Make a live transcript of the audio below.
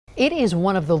It is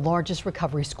one of the largest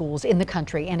recovery schools in the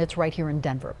country, and it's right here in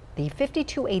Denver. The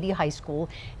 5280 High School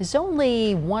is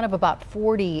only one of about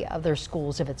 40 other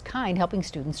schools of its kind, helping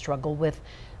students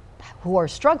who are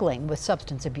struggling with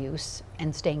substance abuse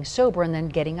and staying sober and then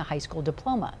getting a high school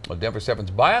diploma. Well, Denver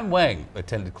 7's Bayan Wang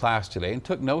attended class today and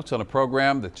took notes on a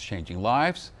program that's changing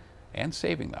lives and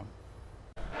saving them.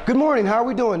 Good morning. How are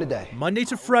we doing today? Monday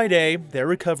to Friday, their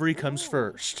recovery comes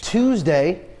first.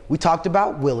 Tuesday, we talked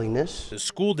about willingness. The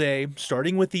school day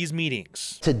starting with these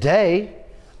meetings. Today,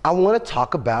 I want to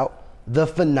talk about the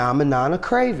phenomenon of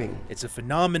craving. It's a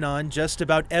phenomenon just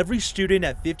about every student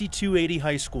at 5280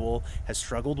 High School has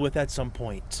struggled with at some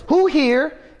point. Who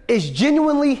here is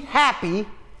genuinely happy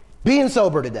being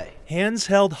sober today? Hands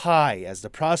held high as the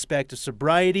prospect of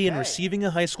sobriety and receiving a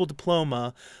high school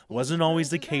diploma wasn't always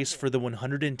the case for the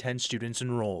 110 students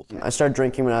enrolled. I started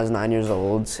drinking when I was 9 years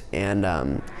old, and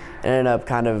it ended up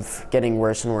kind of getting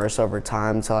worse and worse over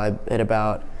time until I hit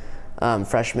about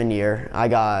freshman year.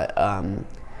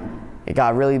 It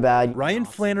got really bad. Ryan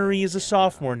Flannery is a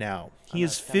sophomore now. He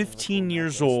is 15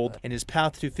 years old, and his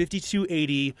path to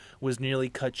 5280 was nearly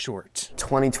cut short.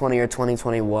 2020 or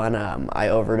 2021, I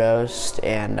overdosed,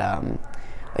 and I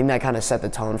think that kind of set the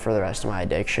tone for the rest of my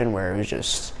addiction, where it was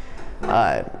just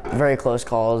very close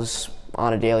calls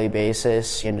on a daily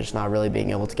basis and just not really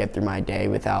being able to get through my day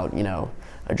without,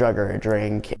 a drug or a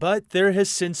drink. But there has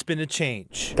since been a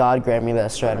change. God grant me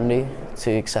that serenity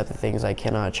to accept the things I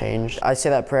cannot change. I say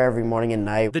that prayer every morning and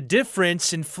night. The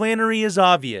difference in Flannery is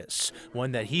obvious,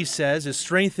 one that he says is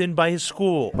strengthened by his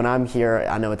school. When I'm here,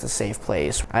 I know it's a safe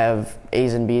place. I have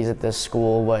A's and B's at this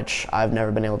school, which I've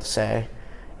never been able to say.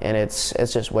 And it's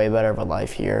just way better of a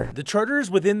life here. The charter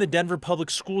is within the Denver Public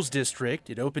Schools District.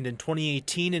 It opened in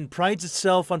 2018 and prides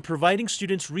itself on providing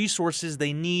students resources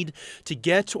they need to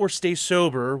get or stay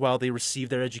sober while they receive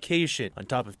their education. On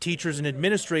top of teachers and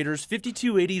administrators,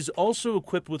 5280 is also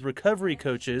equipped with recovery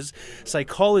coaches,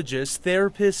 psychologists,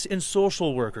 therapists, and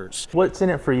social workers. What's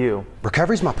in it for you?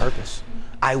 Recovery's my purpose.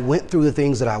 I went through the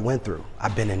things that I went through.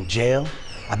 I've been in jail.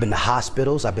 I've been to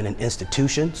hospitals, I've been in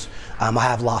institutions. I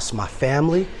have lost my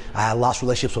family. I have lost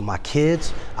relationships with my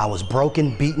kids. I was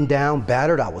broken, beaten down,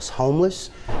 battered. I was homeless.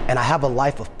 And I have a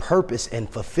life of purpose and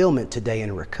fulfillment today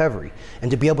in recovery.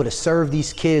 And to be able to serve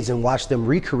these kids and watch them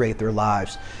recreate their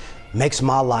lives makes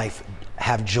my life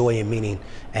have joy and meaning.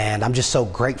 And I'm just so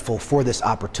grateful for this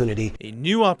opportunity. A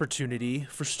new opportunity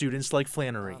for students like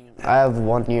Flannery. I have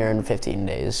 1 year and 15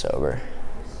 days sober.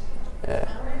 Yeah.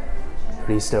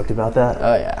 Pretty stoked about that?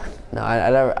 Oh yeah. No,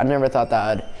 I never thought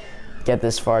that I'd get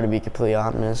this far, to be completely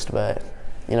honest, but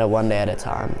one day at a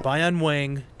time. Bayan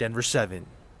Wang, Denver 7.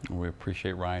 We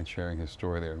appreciate Ryan sharing his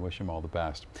story there and wish him all the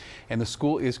best. And the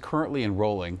school is currently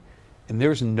enrolling, and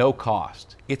there's no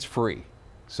cost. It's free.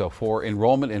 So for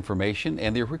enrollment information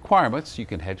and the requirements, you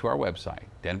can head to our website,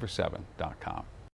 denver7.com.